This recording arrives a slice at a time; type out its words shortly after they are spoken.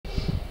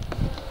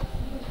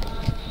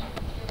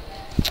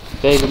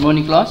Okay, good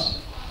morning class.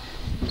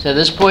 So at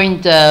this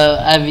point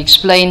I've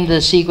explained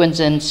the sequence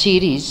and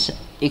series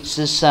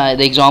exercise,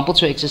 the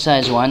examples for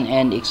exercise 1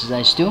 and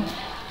exercise 2,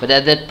 but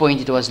at that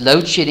point it was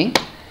load shedding,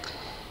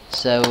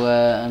 so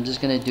I'm just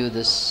going to do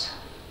this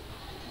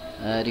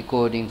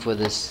recording for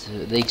this,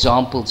 the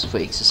examples for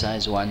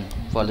exercise 1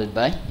 followed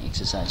by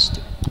exercise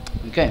 2.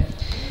 Okay,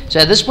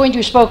 so at this point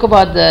we spoke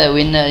about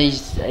when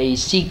a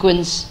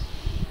sequence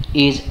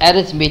is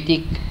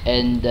arithmetic,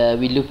 and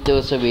we looked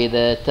also where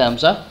the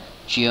terms are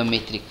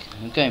geometric.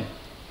 Okay,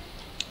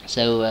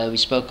 so we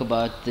spoke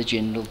about the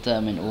general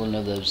term and all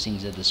of those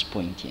things at this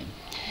point here.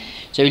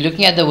 So we're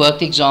looking at the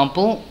worked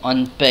example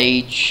on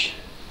page,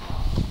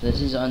 this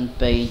is on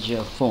page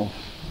 4,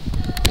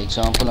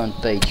 example on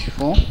page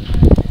 4,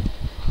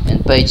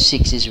 and page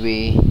 6 is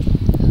where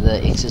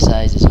the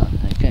exercise is on.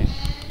 Okay,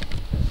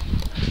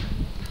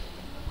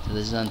 so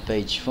this is on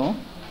page 4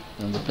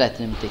 on the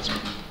Platinum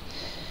textbook.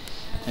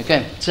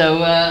 Okay, so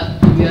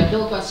we are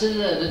told consider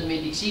the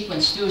arithmetic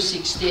sequence 2,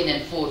 6, 10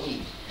 and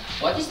 14.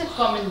 What is the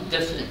common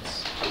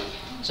difference?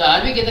 So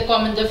how do we get the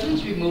common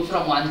difference? We move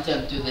from one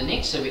term to the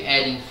next, so we're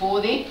adding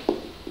 4 there,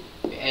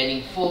 we're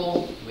adding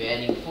 4, we're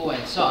adding 4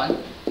 and so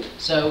on.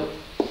 So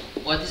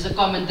what is the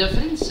common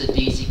difference? So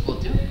d is equal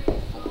to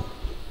 4.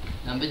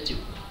 Number 2.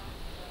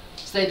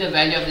 State the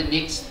value of the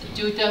next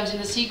two terms in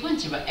the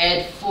sequence. If I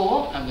add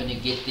 4, I'm going to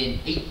get then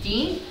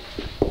 18.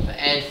 If I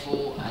add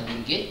 4, I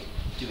then get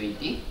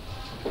 20.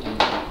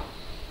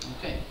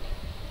 Okay.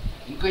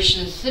 In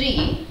question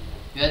 3,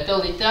 we are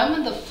told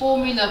determine the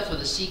formula for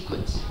the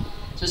sequence.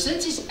 So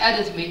since it's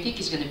arithmetic,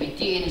 it's going to be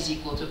Tn is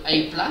equal to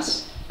a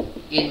plus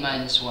n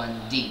minus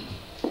 1d.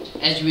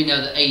 As we know,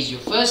 the a is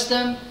your first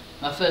term.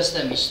 My first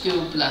term is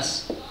 2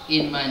 plus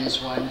n minus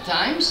 1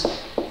 times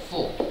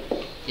 4.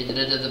 Get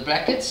rid of the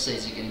brackets, so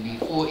it's going to be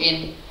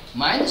 4n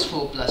minus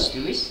 4 plus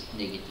 2 is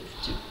negative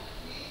 2.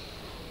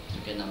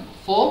 Okay, number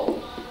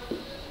 4.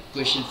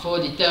 Question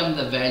 4, determine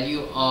the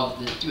value of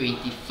the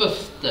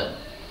 25th term.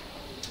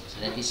 So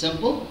that is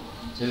simple.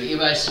 So if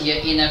I see here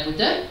n, I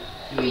put a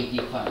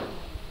 25.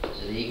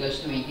 So there goes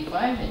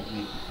 25 and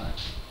 25.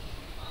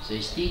 So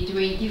it's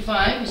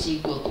T25 is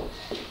equal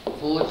to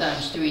 4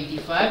 times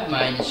 25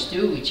 minus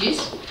 2, which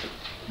is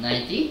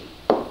 98.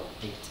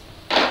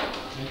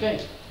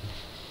 Okay.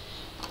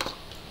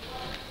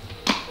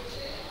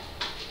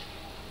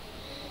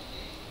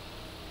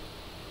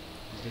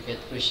 Let's look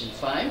at question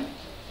 5.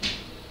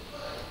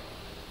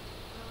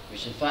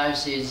 Question 5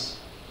 says,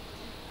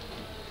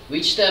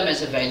 which term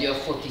has a value of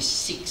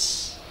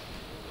 46?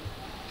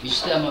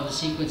 Which term of the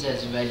sequence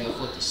has a value of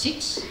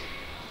 46?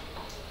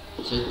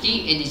 So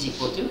Tn is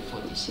equal to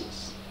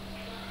 46.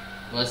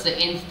 What's the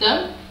nth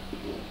term?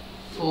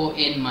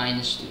 4n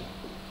minus 2.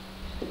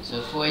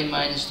 So 4n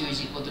minus 2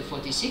 is equal to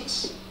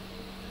 46.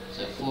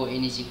 So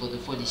 4n is equal to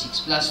 46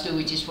 plus 2,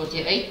 which is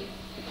 48.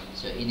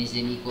 So n is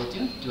then equal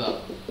to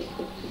 12.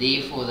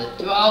 Therefore the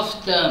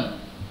 12th term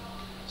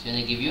is going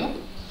to give you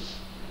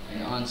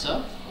an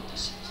answer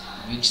 46.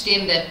 If you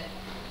extend that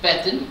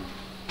pattern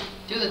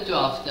to the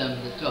 12th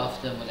term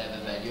will have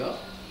a value of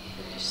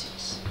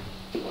 46.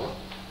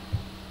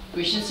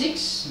 Question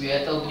 6, we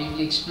have to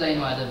briefly explain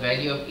why the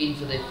value of n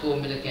for the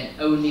formula can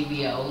only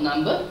be a whole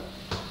number.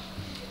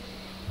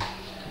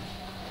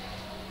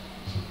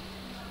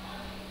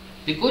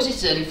 Because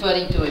it's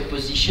referring to a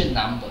position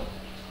number.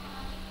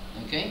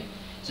 Okay,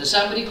 so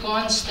somebody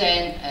can't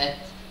stand at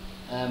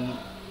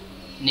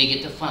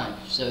negative 5,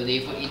 so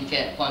therefore n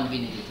can't be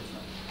negative 5.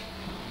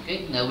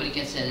 Okay, nobody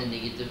can stand at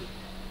negative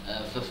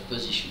 5th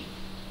position,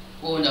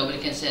 or nobody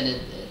can stand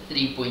at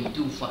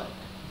 3.25,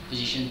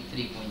 position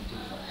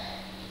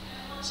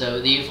 3.25.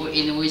 So therefore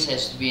n always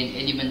has to be an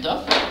element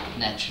of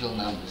natural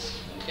numbers.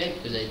 Okay,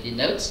 because it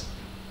denotes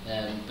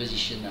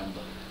position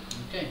number.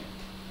 Okay.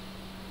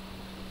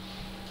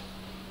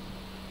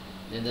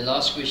 Then the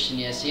last question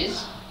here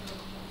says,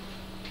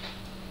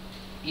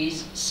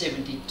 is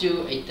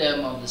 72 a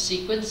term of the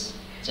sequence?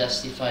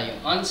 Justify your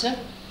answer.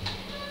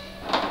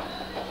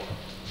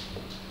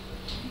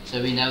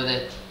 So we know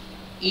that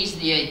is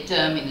there a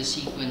term in the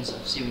sequence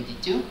of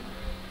 72?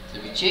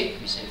 So we check,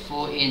 we say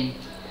 4n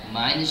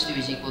minus 2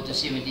 is equal to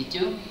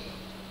 72.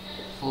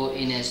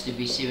 4n has to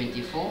be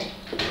 74.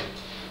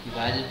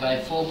 Divided by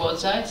 4 both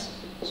sides.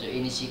 So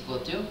n is equal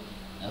to,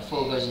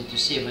 4 goes into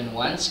 7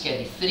 once,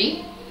 carry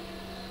 3.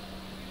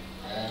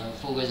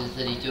 4 goes into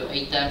 32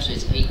 8 times, so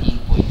it's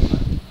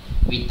 18.5.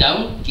 We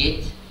don't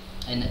get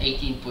an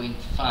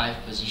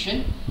 18.5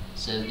 position,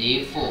 so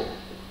therefore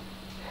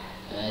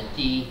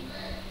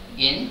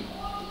Tn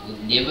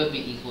would never be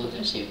equal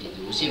to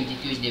 72.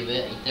 72 is never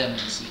a term in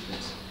the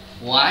sequence.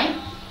 Why?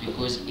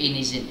 Because n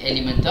is an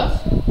element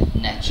of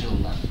natural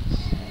numbers.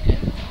 Okay?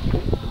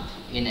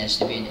 N has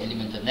to be an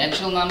element of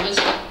natural numbers,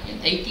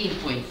 and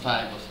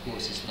 18.5 of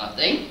course is not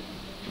a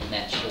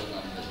natural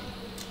number.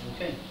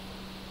 Okay.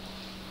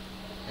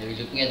 Now we're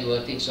looking at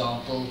worked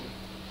example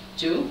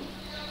 2.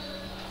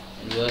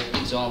 And worked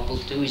example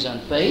 2 is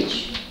on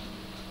page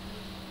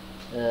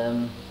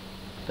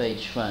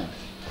 5.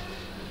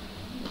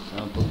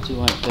 Example 2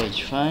 on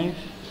page 5.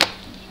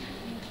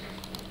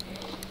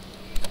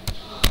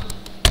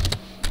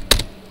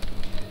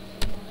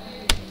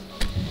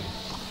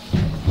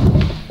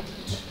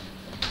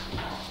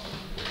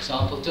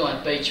 example 2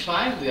 on page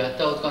 5, we are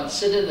told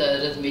consider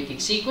the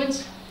arithmetic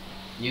sequence.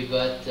 You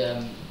got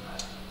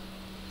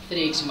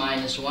 3x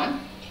minus 1.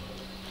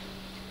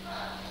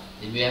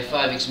 Then we have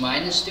 5x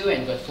minus 2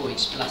 and got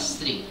 4x plus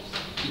 3.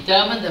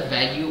 Determine the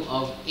value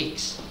of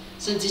x.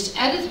 Since it's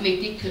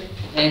arithmetic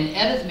and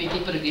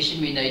arithmetic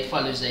progression, we know it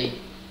follows the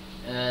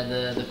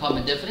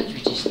common difference,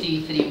 which is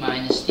t3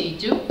 minus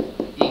t2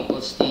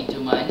 equals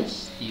t2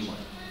 minus t1.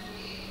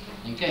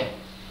 Okay,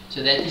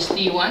 so that is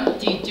t1,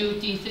 t2,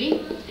 t3.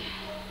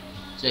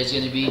 So it's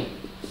going to be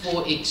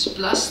 4x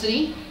plus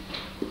 3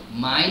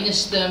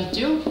 minus term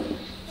 2,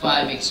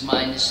 5x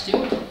minus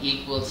 2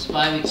 equals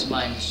 5x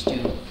minus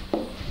 2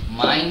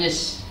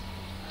 minus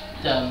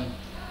term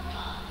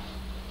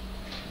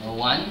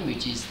 1,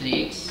 which is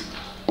 3x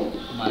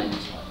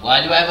minus 1.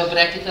 Why do I have a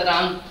bracket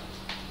around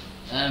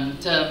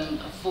term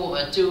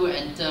 2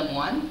 and term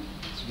 1?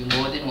 It should be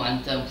more than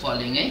one term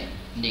following a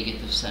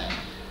negative sign.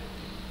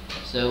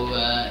 So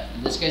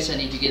in this case I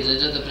need to get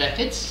rid of the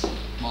brackets,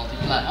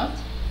 multiply out,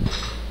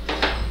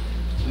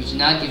 which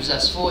now gives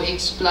us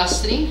 4x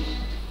plus 3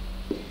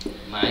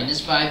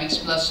 minus 5x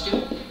plus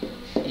 2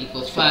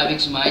 equals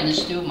 5x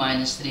minus 2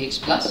 minus 3x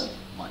plus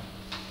 1.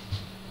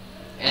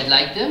 Add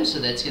like terms, so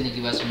that's going to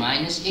give us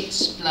minus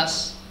x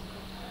plus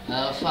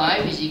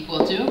 5 is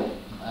equal to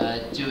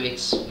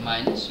 2x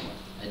minus 1.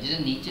 I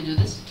didn't need to do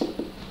this.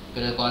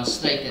 Could have gone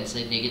straight and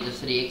said negative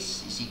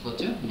 3x is equal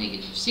to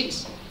negative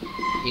 6.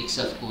 X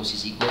of course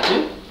is equal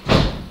to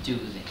 2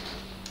 then.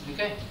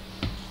 Okay.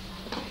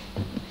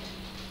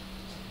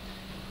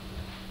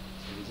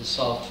 So we just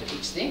solve for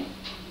x then.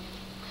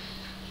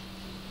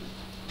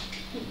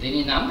 Then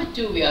in number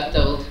 2 we are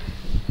told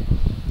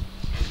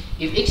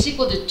if x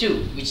equal to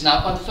 2, which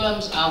now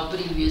confirms our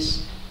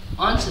previous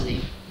answer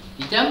there,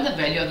 determine the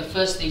value of the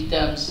first 3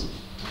 terms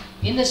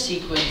in the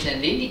sequence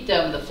and then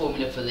determine the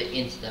formula for the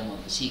nth term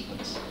of the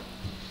sequence.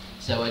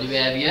 So what do we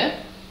have here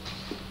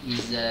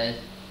is the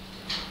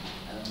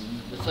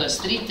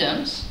first 3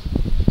 terms.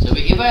 So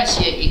wherever I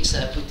see a x,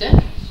 I put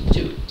a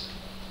 2.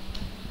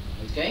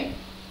 Okay,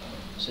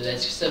 so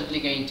that's simply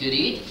going to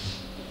read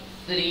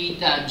 3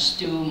 times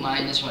 2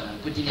 minus 1. I'm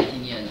putting it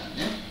in here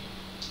now.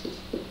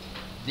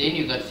 Then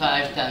you got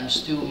 5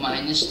 times 2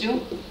 minus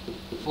 2,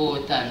 4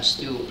 times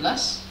 2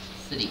 plus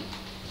 3.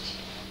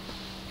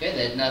 Okay,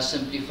 that now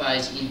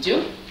simplifies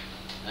into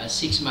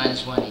 6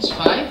 minus 1 is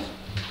 5.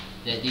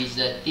 That is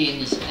 10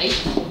 is 8,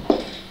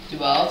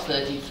 12,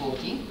 13,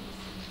 14.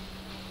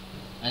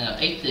 No,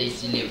 8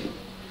 is 11.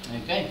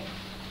 Okay.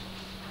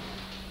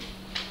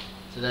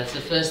 So that's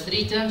the first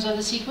 3 terms of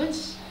the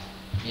sequence.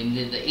 In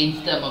the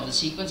nth term of the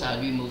sequence, how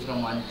do we move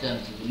from one term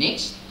to the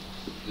next?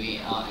 We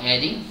are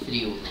adding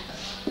 3 over time.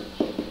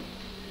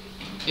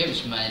 Okay,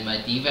 which is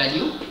my d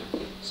value.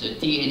 So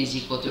Tn is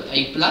equal to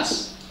a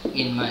plus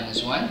n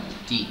minus 1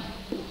 d.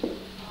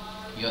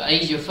 Your a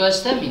is your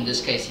first term, in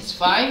this case it's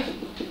 5.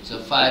 So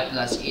 5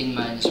 plus n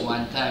minus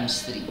 1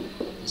 times 3.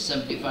 To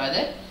simplify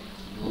that,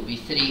 it will be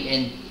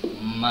 3n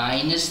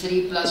minus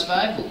 3 plus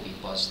 5 will be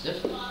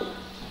positive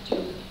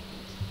 2.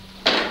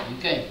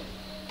 Okay.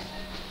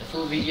 The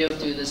full video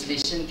to this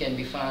lesson can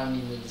be found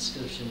in the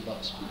description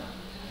box below.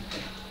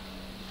 Okay.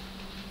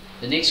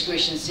 The next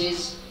question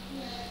says,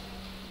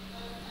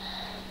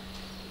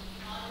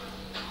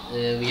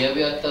 here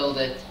we are told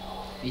that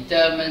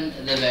determine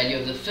the value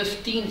of the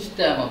 15th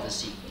term of the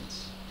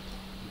sequence.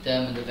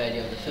 Determine the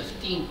value of the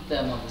 15th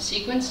term of the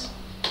sequence.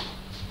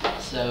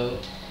 So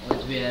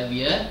what we have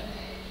here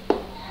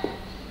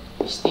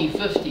is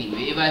T15.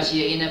 Wherever I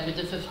see n, I put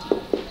a 15.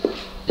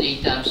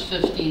 3 times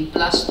 15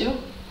 plus 2.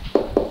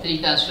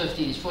 3 times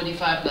 15 is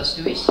 45 plus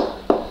 2 is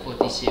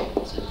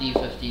 47. So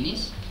T15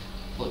 is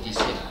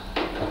 47.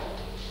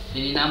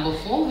 Then in number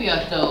 4 we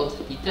are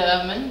told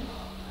determine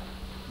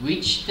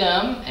which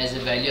term has a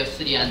value of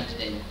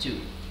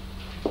 302.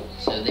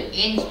 So the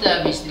nth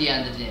term is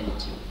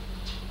 302.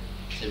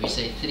 So we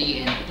say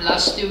 3n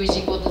plus 2 is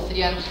equal to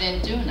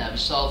 302. Now we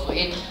solve for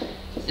n.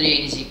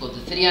 3n is equal to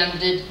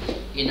 300.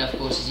 N of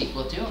course is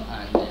equal to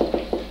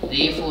 100.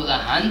 Therefore the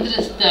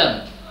 100th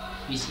term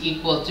is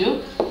equal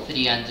to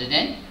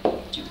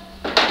 302.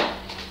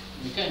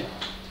 Okay.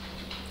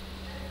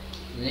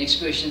 The next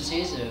question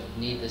says, I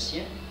need this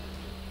here.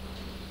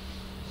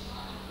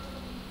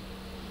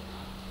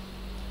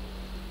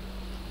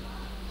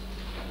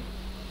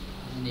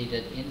 Need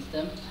that nth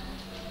term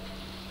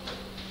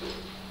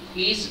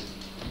is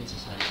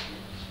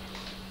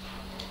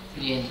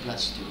 3n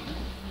plus 2.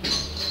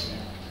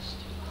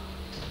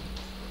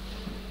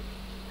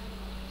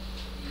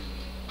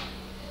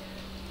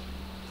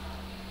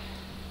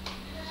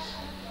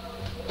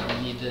 We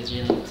need the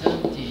general term,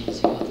 t is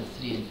equal to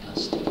 3n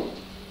plus 2.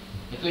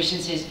 The question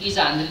says, is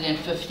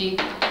 150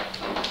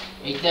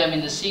 a term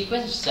in the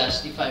sequence?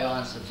 Justify your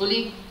answer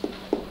fully.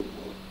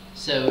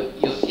 So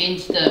your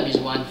nth term is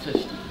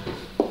 150.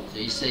 So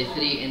you say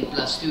 3n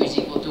plus 2 is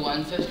equal to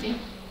 150.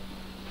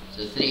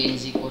 So 3n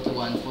is equal to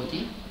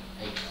 148.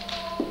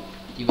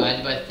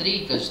 Divided by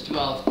 3 goes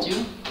 12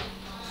 to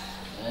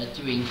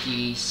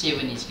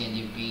 27 is going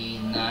to be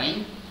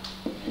 9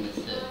 and a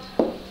third.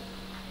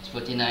 It's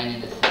 49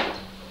 and a third.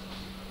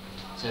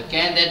 So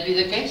can that be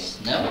the case?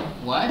 No.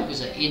 Why?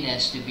 Because n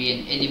has to be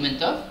an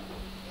element of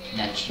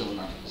natural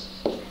numbers.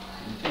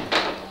 Okay.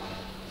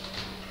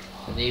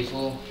 So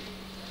therefore,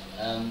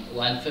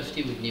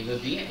 150 would never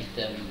be a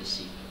term in the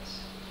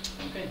sequence.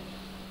 Okay.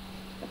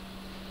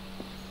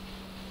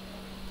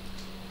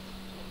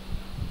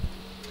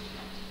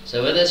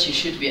 So with this, you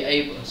should be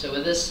able. So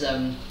with this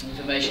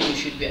information, you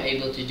should be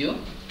able to do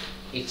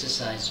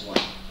exercise 1.